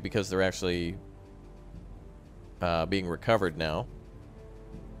 Might be because they're actually being recovered now.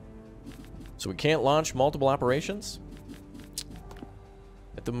 So we can't launch multiple operations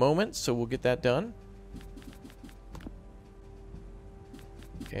at the moment, so we'll get that done.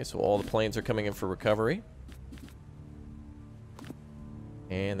 Okay, so all the planes are coming in for recovery.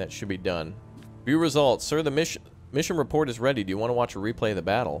 And that should be done. View results. Sir, the mission report is ready. Do you want to watch a replay of the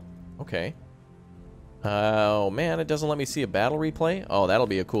battle? Okay. Oh, man, it doesn't let me see a battle replay? Oh, that'll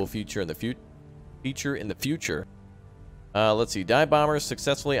be a cool feature in the future. Let's see. Dive bombers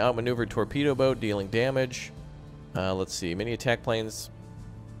successfully outmaneuvered torpedo boat, dealing damage. Let's see. Many attack planes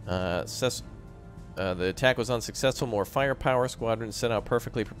The attack was unsuccessful. More firepower. Squadron set out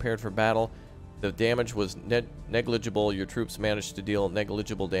perfectly prepared for battle. The damage was negligible. Your troops managed to deal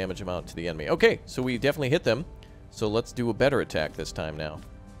negligible damage amount to the enemy. Okay, so we definitely hit them. So let's do a better attack this time now.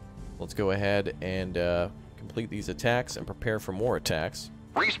 Let's go ahead and complete these attacks and prepare for more attacks.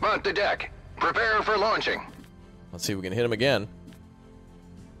 Respond to deck. Prepare for launching. Let's see if we can hit them again.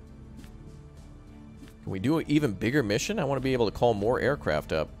 Can we do an even bigger mission? I want to be able to call more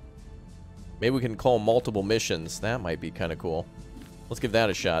aircraft up. Maybe we can call multiple missions. That might be kind of cool. Let's give that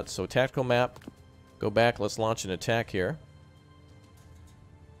a shot. So tactical map. Go back. Let's launch an attack here.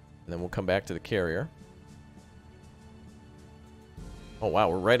 And then we'll come back to the carrier. Oh, wow.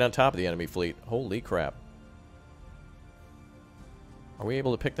 We're right on top of the enemy fleet. Holy crap. Are we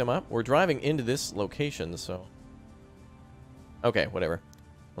able to pick them up? We're driving into this location, so... Okay, whatever.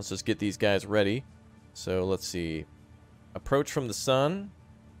 Let's just get these guys ready. So, let's see. Approach from the sun.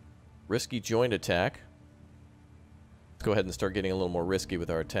 Risky joint attack. Let's go ahead and start getting a little more risky with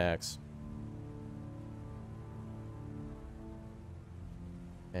our attacks.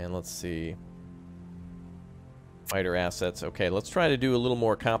 And let's see. Fighter assets. Okay, let's try to do a little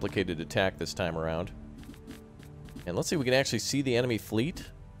more complicated attack this time around. And let's see if we can actually see the enemy fleet.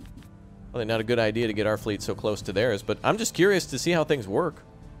 Probably not a good idea to get our fleet so close to theirs, but I'm just curious to see how things work.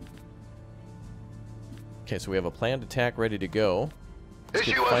 Okay, so we have a planned attack ready to go. Let's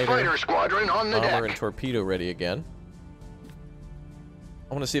Issue a fighter squadron on the deck. Bomber and torpedo ready again.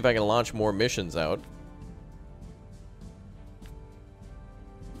 I want to see if I can launch more missions out.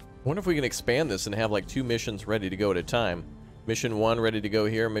 I wonder if we can expand this and have like 2 missions ready to go at a time. Mission 1 ready to go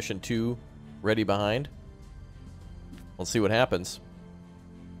here, mission 2 ready behind. Let's see what happens.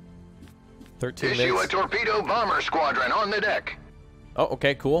 13 Issue minutes. a torpedo bomber squadron on the deck. Oh,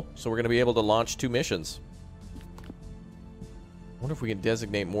 okay, cool. So we're going to be able to launch 2 missions. I wonder if we can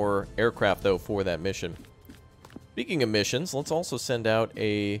designate more aircraft, though, for that mission. Speaking of missions, let's also send out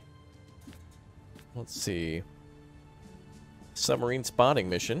a... Let's see... submarine spotting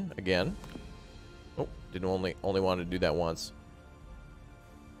mission, again. Oh, didn't only want to do that once.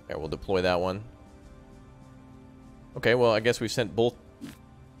 Okay, we'll deploy that one. Okay, well, I guess we sent both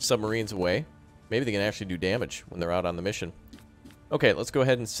submarines away. Maybe they can actually do damage when they're out on the mission. Okay, let's go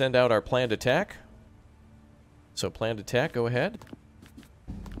ahead and send out our planned attack. So, planned attack, go ahead.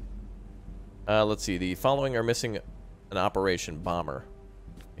 Let's see, the following are missing an operation bomber.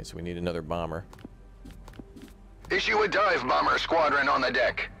 Okay, so we need another bomber. Issue a dive bomber squadron on the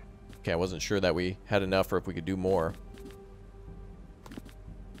deck. Okay, I wasn't sure that we had enough or if we could do more.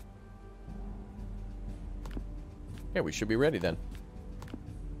 Okay, we should be ready then.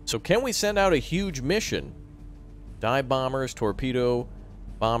 So can we send out a huge mission? Dive bombers, torpedo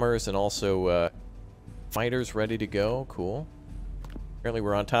bombers, and also fighters ready to go. Cool. Apparently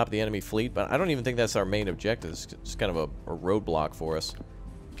we're on top of the enemy fleet, but I don't even think that's our main objective. It's just kind of a roadblock for us.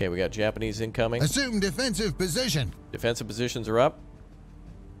 Okay, we got Japanese incoming. Assume defensive position. Defensive positions are up.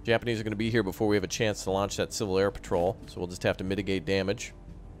 Japanese are going to be here before we have a chance to launch that Civil Air Patrol, so we'll just have to mitigate damage.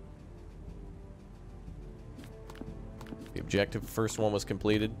 The objective, first one was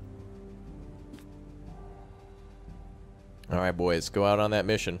completed. Alright, boys, go out on that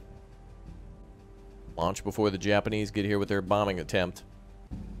mission. Launch before the Japanese get here with their bombing attempt.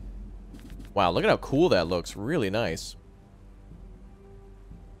 Wow, look at how cool that looks. Really nice.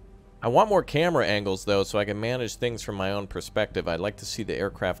 I want more camera angles, though, so I can manage things from my own perspective. I'd like to see the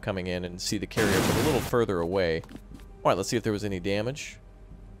aircraft coming in and see the carrier from a little further away. Alright, let's see if there was any damage.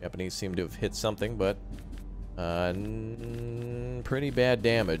 Japanese seem to have hit something, but... pretty bad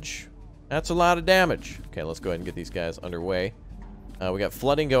damage. That's a lot of damage. Okay, let's go ahead and get these guys underway. We got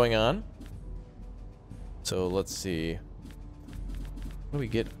flooding going on. So, let's see. What do we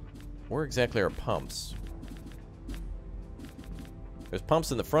get? Where exactly are pumps? There's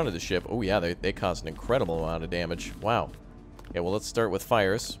pumps in the front of the ship. Oh, yeah, they cause an incredible amount of damage. Wow. Okay, well, let's start with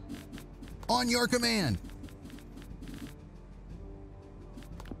fires. On your command.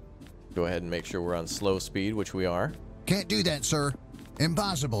 Go ahead and make sure we're on slow speed, which we are. Can't do that, sir.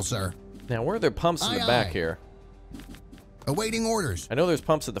 Impossible, sir. Now, where are there pumps in the back here? Awaiting orders. I know there's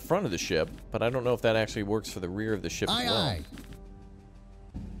pumps at the front of the ship, but I don't know if that actually works for the rear of the ship as well. Aye.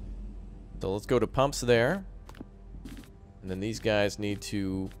 So let's go to pumps there. And then these guys need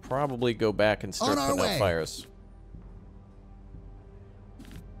to probably go back and start putting out fires.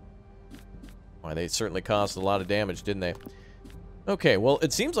 Why, they certainly caused a lot of damage, didn't they? Okay, well,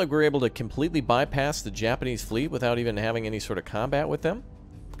 it seems like we're able to completely bypass the Japanese fleet without even having any sort of combat with them.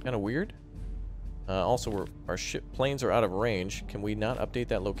 Kind of weird. Also, our planes are out of range. Can we not update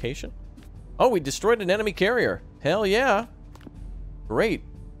that location? Oh, we destroyed an enemy carrier. Hell yeah. Great.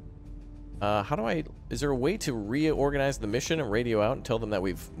 How do I... Is there a way to reorganize the mission and radio out and tell them that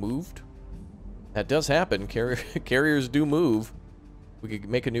we've moved? That does happen. Carriers do move. We could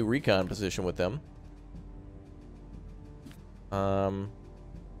make a new recon position with them. I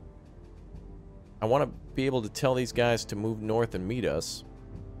want to be able to tell these guys to move north and meet us.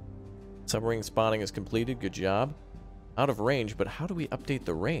 Submarine spawning is completed. Good job. Out of range, but how do we update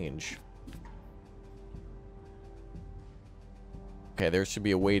the range? Okay, there should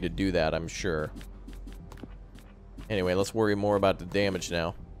be a way to do that, I'm sure. Anyway, let's worry more about the damage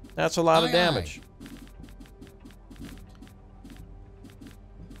now. That's a lot of damage.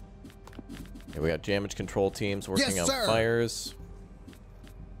 Okay, we got damage control teams working on fires.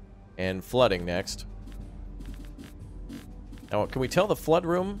 And flooding next. Now, can we tell the flood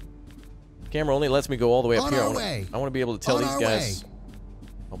room? Camera only lets me go all the way up here. I want to be able to tell these guys.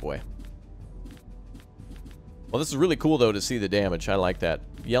 Oh boy. Well, this is really cool though to see the damage. I like that.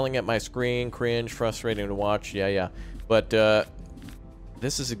 Yelling at my screen, cringe, frustrating to watch. Yeah. But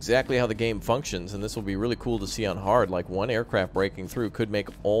this is exactly how the game functions, and this will be really cool to see on hard. Like, one aircraft breaking through could make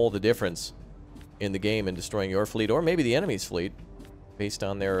all the difference in the game in destroying your fleet, or maybe the enemy's fleet, based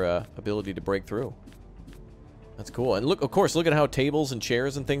on their ability to break through. That's cool. And look, of course, look at how tables and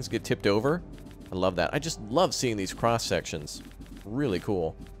chairs and things get tipped over. I love that. I just love seeing these cross sections. Really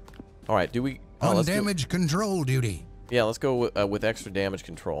cool. All right, do we... On damage control duty. Yeah, let's go with extra damage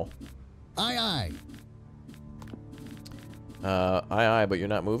control. Aye. Aye, but you're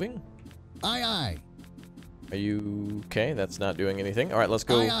not moving? Aye. Are you... Okay, that's not doing anything. All right, let's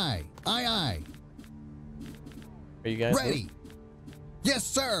go... Aye. Are you guys... Ready. Yes,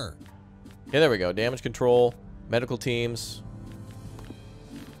 sir. Yeah, there we go. Damage control, medical teams.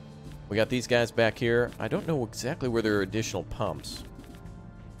 We got these guys back here. I don't know exactly where there are additional pumps.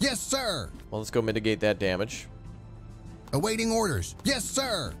 Yes, sir. Well, let's go mitigate that damage. Awaiting orders. Yes,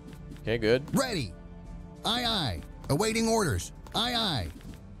 sir. Okay, good. Ready. Aye. Awaiting orders. Aye.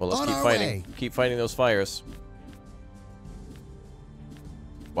 Well, let's keep fighting. Keep fighting those fires.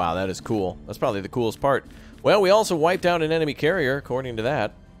 Wow, that is cool. That's probably the coolest part. Well, we also wiped out an enemy carrier, according to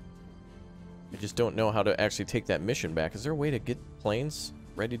that. I just don't know how to actually take that mission back. Is there a way to get planes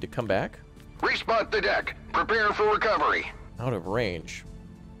ready to come back? Respot the deck. Prepare for recovery. Out of range.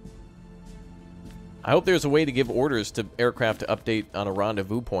 I hope there's a way to give orders to aircraft to update on a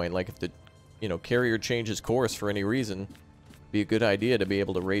rendezvous point. Like if the, carrier changes course for any reason, it'd be a good idea to be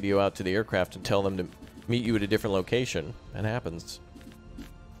able to radio out to the aircraft and tell them to meet you at a different location. That happens.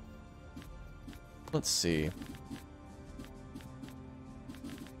 Let's see.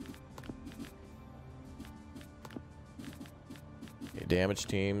 Okay, damage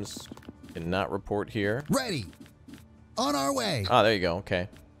teams cannot report here. Ready. On our way. Ah, there you go. Okay.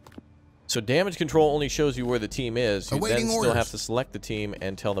 So damage control only shows you where the team is. You then still have to select the team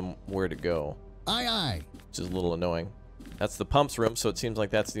and tell them where to go. Aye. Which is a little annoying. That's the pumps room, so it seems like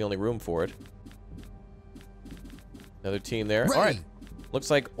that's the only room for it. Another team there. Ready. All right. Looks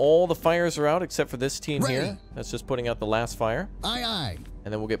like all the fires are out except for this team here. That's just putting out the last fire. Aye.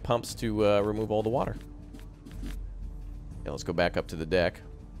 And then we'll get pumps to remove all the water. Yeah, let's go back up to the deck.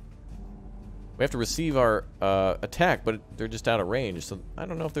 We have to receive our attack, but they're just out of range, so I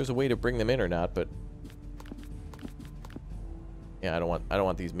don't know if there's a way to bring them in or not, but yeah, I don't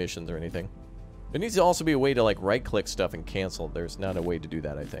want these missions or anything. There needs to also be a way to like right-click stuff and cancel. There's not a way to do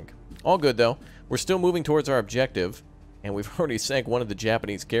that, I think. All good though. We're still moving towards our objective, and we've already sank one of the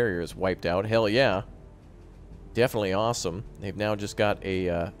Japanese carriers. Wiped out. Hell yeah. Definitely awesome. They've now just got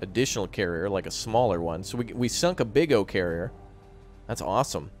a additional carrier, like a smaller one. So we sunk a big O carrier. That's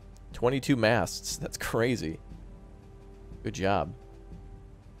awesome. 22 masts. That's crazy. Good job.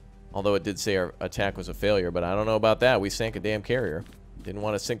 Although it did say our attack was a failure, but I don't know about that. We sank a damn carrier. Didn't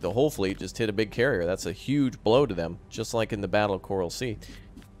want to sink the whole fleet, just hit a big carrier. That's a huge blow to them, just like in the Battle of Coral Sea.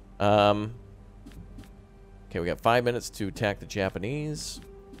 Okay, we got 5 minutes to attack the Japanese.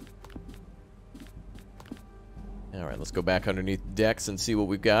 Alright, let's go back underneath decks and see what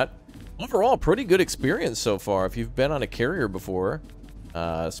we've got. Overall, pretty good experience so far. If you've been on a carrier before,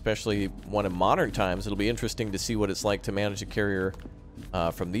 especially one in modern times, it'll be interesting to see what it's like to manage a carrier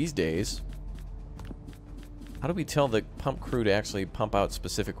from these days. How do we tell the pump crew to actually pump out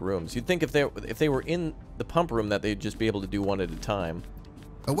specific rooms? You'd think if they were in the pump room that they'd just be able to do one at a time.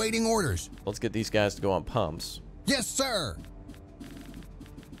 Awaiting orders. Let's get these guys to go on pumps. Yes, sir.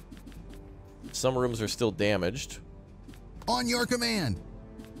 Some rooms are still damaged. On your command.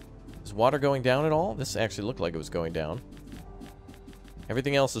 Is water going down at all? This actually looked like it was going down.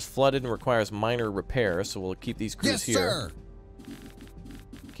 Everything else is flooded and requires minor repair, so we'll keep these crews here. Yes, sir.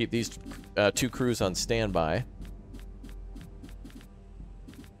 Keep these two crews on standby.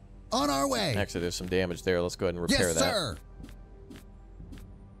 On our way. Actually, there's some damage there. Let's go ahead and repair yes, that. sir.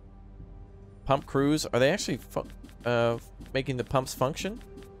 Pump crews. Are they actually making the pumps function?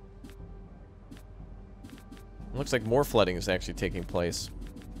 Looks like more flooding is actually taking place.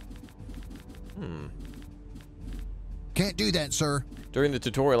 Can't do that, sir. During the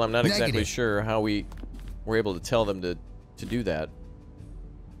tutorial, I'm not exactly Negative. sure how we were able to tell them to do that.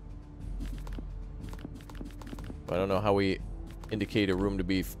 I don't know how we indicate a room to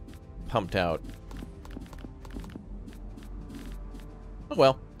be pumped out. Oh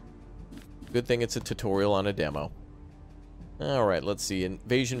well. Good thing it's a tutorial on a demo. Alright, let's see.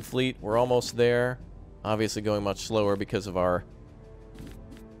 Invasion fleet, we're almost there. Obviously going much slower because of our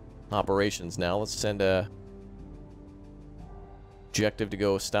operations now. Let's send a objective to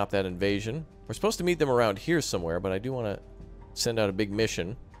go stop that invasion. We're supposed to meet them around here somewhere, but I do want to send out a big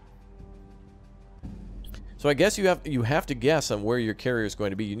mission. So I guess you have to guess on where your carrier is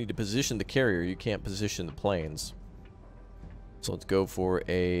going to be. You need to position the carrier. You can't position the planes. So let's go for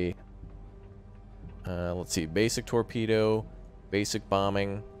a let's see, basic torpedo, basic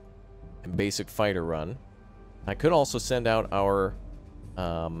bombing, and basic fighter run. I could also send out our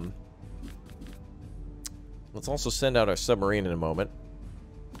let's also send out our submarine in a moment.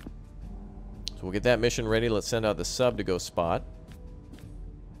 So we'll get that mission ready. Let's send out the sub to go spot.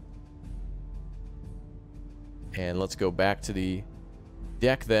 And let's go back to the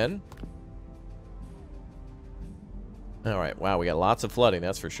deck then. Alright, wow, we got lots of flooding,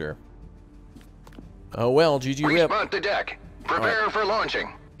 that's for sure. Oh well, GG Rip. Respot the deck. Prepare for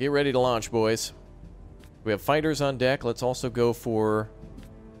launching. Get ready to launch, boys. We have fighters on deck. Let's also go for...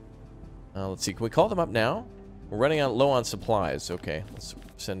 let's see, can we call them up now? We're running out low on supplies. Okay, let's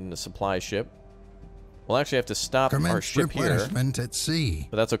send in a supply ship. We'll actually have to stop our ship here. Replenishment at sea.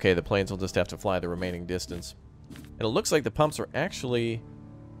 But that's okay, the planes will just have to fly the remaining distance. And it looks like the pumps are actually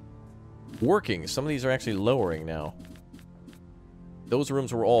working. Some of these are actually lowering now. Those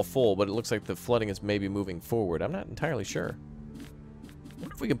rooms were all full, but it looks like the flooding is maybe moving forward. I'm not entirely sure. I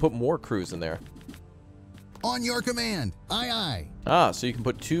wonder if we can put more crews in there. On your command. Aye, aye. Ah, so you can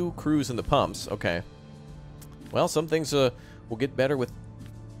put 2 crews in the pumps. Okay. Well, some things will get better with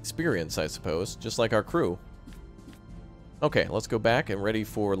experience, I suppose, just like our crew. Okay, let's go back and ready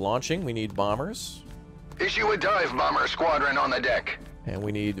for launching. We need bombers. Issue a dive bomber squadron on the deck. And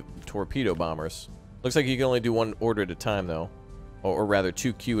we need torpedo bombers. Looks like you can only do 1 order at a time, though. Or rather,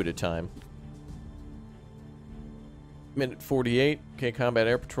 2 queue at a time. Minute 48. Okay, combat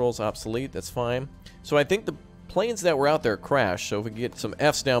air patrols obsolete. That's fine. So I think the planes that were out there crashed. So if we can get some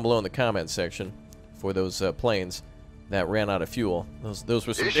Fs down below in the comments section for those planes that ran out of fuel. Those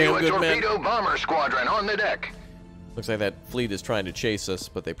were some damn good men. Issue a torpedo bomber squadron on the deck. Looks like that fleet is trying to chase us,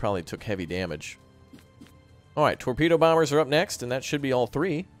 but they probably took heavy damage. Alright, torpedo bombers are up next, and that should be all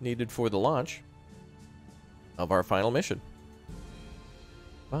 3 needed for the launch of our final mission.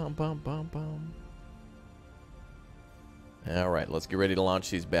 Bum, bum, bum, bum. Alright, let's get ready to launch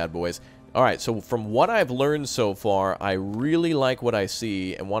these bad boys. Alright, so from what I've learned so far, I really like what I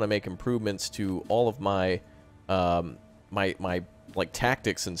see and want to make improvements to all of my my like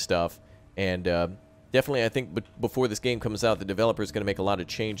tactics and stuff. And definitely I think before this game comes out, the developer is going to make a lot of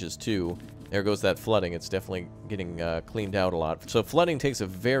changes too. There goes that flooding. It's definitely getting cleaned out a lot. So flooding takes a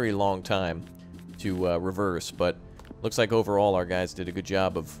very long time to reverse, but looks like overall our guys did a good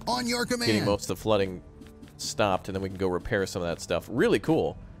job of On your command. getting most of the flooding stopped, and then we can go repair some of that stuff. Really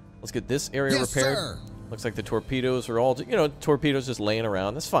cool. Let's get this area Yes, repaired. sir. Looks like the torpedoes are all, you know, torpedoes just laying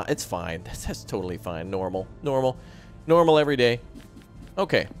around. That's fine. It's fine. That's totally fine. Normal every day.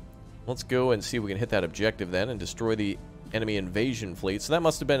 Okay. Let's go and see if we can hit that objective then and destroy the enemy invasion fleet. So that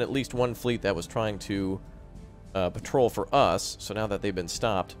must have been at least 1 fleet that was trying to patrol for us. So now that they've been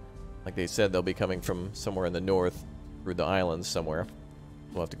stopped, like they said, they'll be coming from somewhere in the north through the islands somewhere.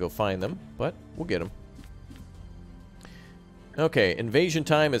 We'll have to go find them, but we'll get them. Okay, invasion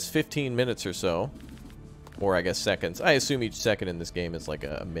time is 15 minutes or so. Or I guess seconds. I assume each second in this game is like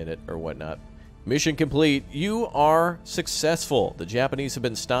a minute or whatnot. Mission complete. You are successful. The Japanese have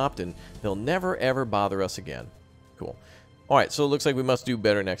been stopped and they'll never ever bother us again. Cool. Alright, so it looks like we must do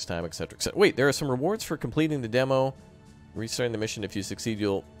better next time, etc. etc. Wait, there are some rewards for completing the demo. Restarting the mission. If you succeed,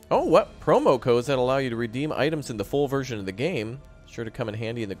 you'll... Oh, what? Promo codes that allow you to redeem items in the full version of the game. Sure to come in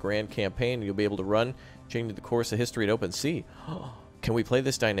handy in the grand campaign. You'll be able to run, changing the course of history at open sea. Can we play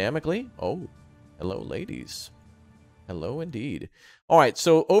this dynamically? Oh, hello, ladies. Hello, indeed. All right,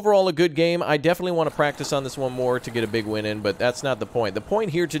 so overall a good game. I definitely want to practice on this one more to get a big win in, but that's not the point. The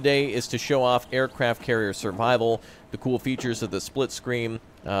point here today is to show off aircraft carrier survival, the cool features of the split screen,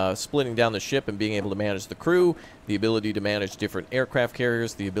 splitting down the ship and being able to manage the crew, the ability to manage different aircraft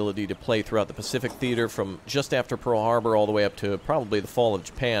carriers, the ability to play throughout the Pacific Theater from just after Pearl Harbor all the way up to probably the fall of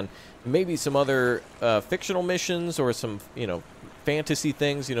Japan. Maybe some other fictional missions or some, fantasy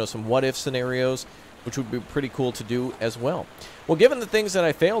things, some what-if scenarios, which would be pretty cool to do as well. Well, given the things that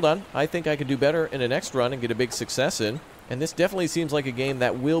I failed on, I think I can do better in the next run and get a big success in. And this definitely seems like a game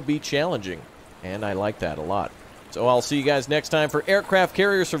that will be challenging, and I like that a lot. So I'll see you guys next time for Aircraft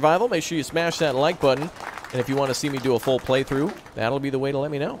Carrier Survival. Make sure you smash that like button. And if you want to see me do a full playthrough, that'll be the way to let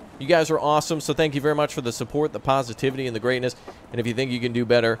me know. You guys are awesome, so thank you very much for the support, the positivity, and the greatness. And if you think you can do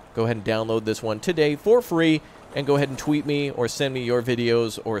better, go ahead and download this one today for free. And go ahead and tweet me or send me your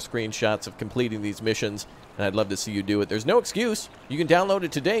videos or screenshots of completing these missions. And I'd love to see you do it. There's no excuse. You can download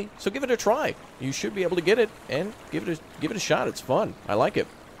it today, so give it a try. You should be able to get it, and give it a shot. It's fun. I like it.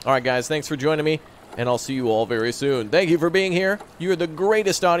 All right, guys, thanks for joining me. And I'll see you all very soon. Thank you for being here. You're the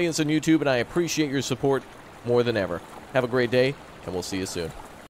greatest audience on YouTube, and I appreciate your support more than ever. Have a great day, and we'll see you soon.